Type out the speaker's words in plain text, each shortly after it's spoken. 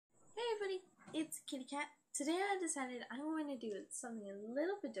it's Kitty Cat. Today I decided I'm going to do something a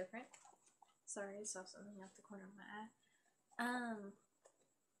little bit different. Sorry, I saw something out the corner of my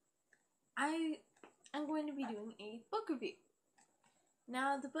eye. I'm going to be doing a book review.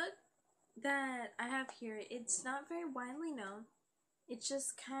 Now, the book that I have here, it's not very widely known. It's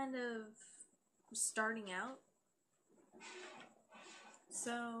just kind of starting out.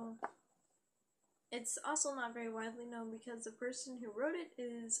 So, it's also not very widely known because the person who wrote it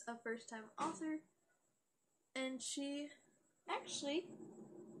is a first-time author, and she actually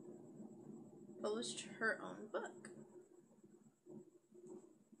published her own book.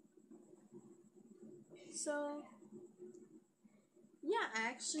 So, yeah, I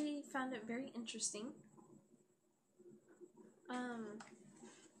actually found it very interesting.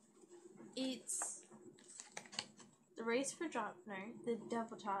 It's The Race for Draupner, the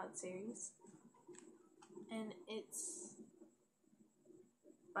Devil Child series, and it's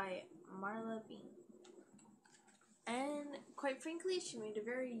by Marla Bean. And quite frankly, she made a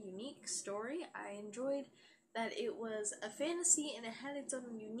very unique story. I enjoyed that it was a fantasy and it had its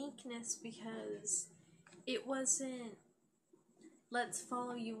own uniqueness because it wasn't let's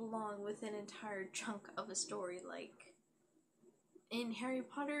follow you along with an entire chunk of a story. Like in Harry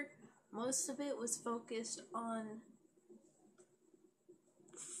Potter, most of it was focused on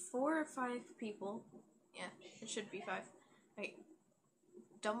 4 or 5 people. Yeah, it should be 5. Right.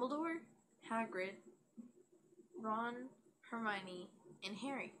 Dumbledore, Hagrid, Ron, Hermione, and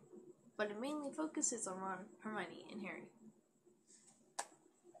Harry. But it mainly focuses on Ron, Hermione, and Harry.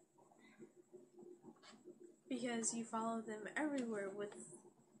 Because you follow them everywhere with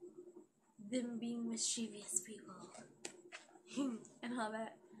them being mischievous people. and all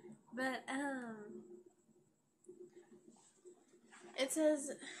that. But, it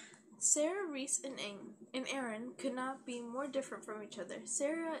says, Sarah, Reese, and Aaron could not be more different from each other.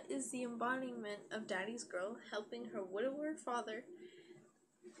 Sarah is the embodiment of Daddy's Girl, helping her widower father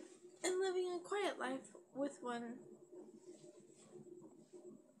and living a quiet life with one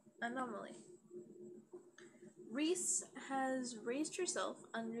anomaly. Reese has raised herself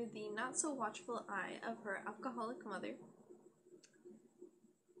under the not-so-watchful eye of her alcoholic mother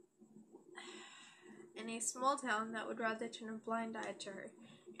in a small town that would rather turn a blind eye to her.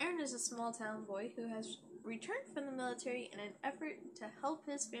 Aaron is a small-town boy who has returned from the military in an effort to help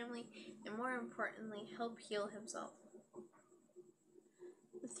his family and, more importantly, help heal himself.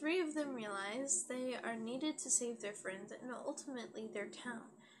 The 3 of them realize they are needed to save their friends and ultimately their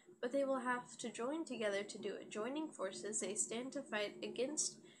town, but they will have to join together to do it. Joining forces, they stand to fight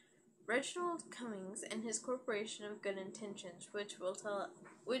against Reginald Cummings and his corporation of good intentions, which will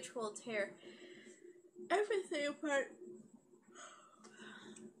tear everything apart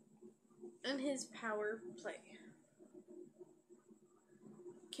in his power play.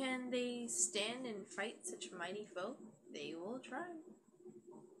 Can they stand and fight such a mighty foe? They will try.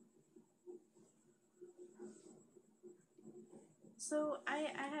 So I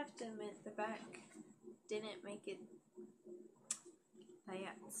have to admit the back didn't make it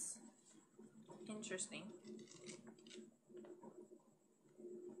that's interesting.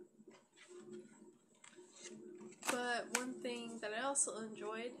 But one thing that I also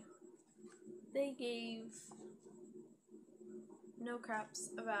enjoyed, they gave no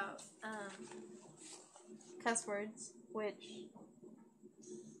craps about cuss words, which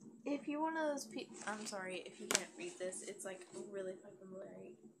if you're one of those people, I'm sorry if you can't read this, it's like really fucking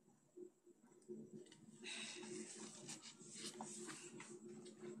blurry.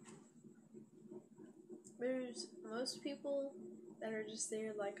 There's most people that are just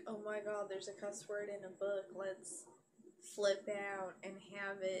there like, oh my god, there's a cuss word in a book, let's flip out and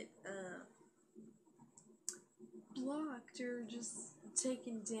have it blocked or just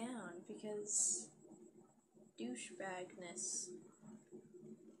taken down because douchebagness.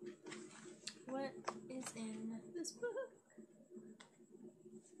 What is in this book?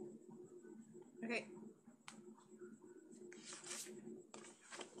 Okay.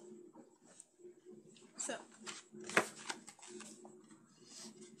 So,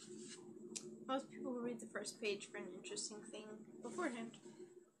 most people will read the first page for an interesting thing beforehand.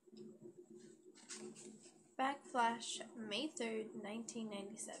 Backflash, May 3rd,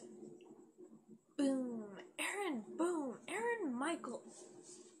 1997. Boom! Aaron Michael!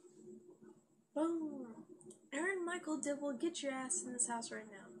 Boom! Aaron Michael Dibble, get your ass in this house right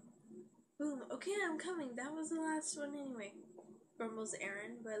now. Boom! Okay, I'm coming. That was the last one anyway. Grumbles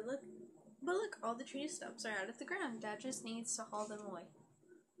Aaron, but look, all the tree stumps are out of the ground. Dad just needs to haul them away.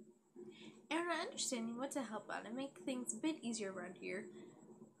 Aaron, understanding what to help out and make things a bit easier around here.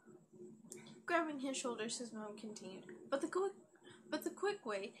 Grabbing his shoulders, his mom continued. But But the quick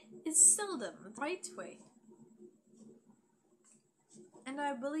way is seldom the right way. And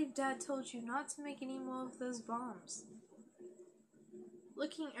I believe Dad told you not to make any more of those bombs.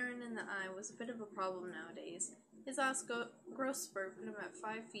 Looking Aaron in the eye was a bit of a problem nowadays. His last growth spurt put him at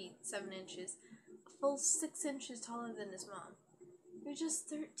 5 feet 7 inches, a full 6 inches taller than his mom. You're just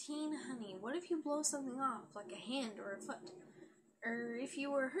 13, honey. What if you blow something off, like a hand or a foot? Or if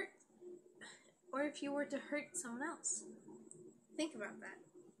you were to hurt someone else? Think about that.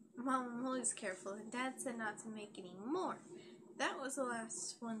 Mom was always careful, and Dad said not to make any more. That was the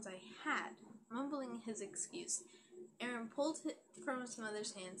last ones I had. Mumbling his excuse, Aaron pulled it from his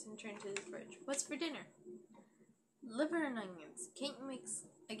mother's hands and turned to the fridge. What's for dinner? Liver and onions. Can't you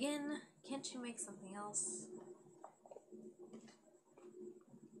make something else?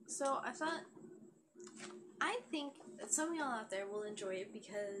 So I think that some of y'all out there will enjoy it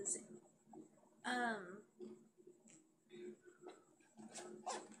because,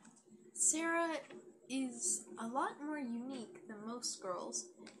 Sarah is a lot more unique than most girls.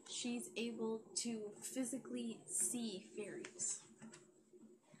 She's able to physically see fairies.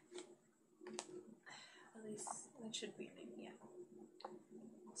 At least that should be her name, yeah.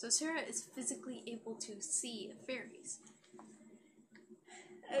 So Sarah is physically able to see fairies.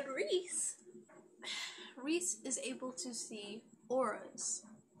 And Reese is able to see auras.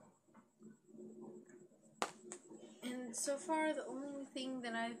 And so far, the only thing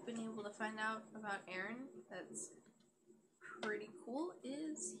that I've been able to find out about Aaron that's pretty cool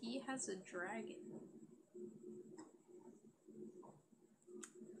is he has a dragon.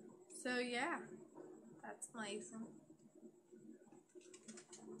 So yeah, that's nice.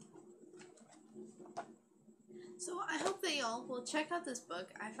 So I hope that y'all will check out this book.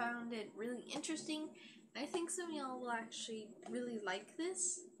 I found it really interesting, and I think some of y'all will actually really like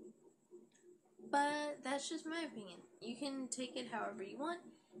this. But that's just my opinion. You can take it however you want.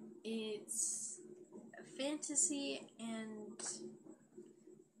 It's a fantasy, and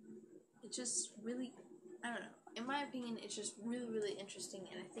it just really, I don't know. In my opinion, it's just really, really interesting,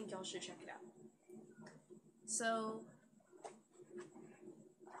 and I think y'all should check it out. So,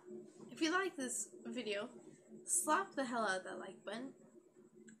 if you like this video, slap the hell out of that like button.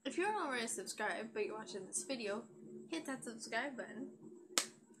 If you aren't already subscribed, but you're watching this video, hit that subscribe button.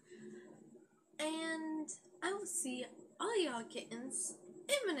 And I will see all y'all kittens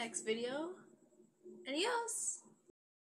in my next video. Adios!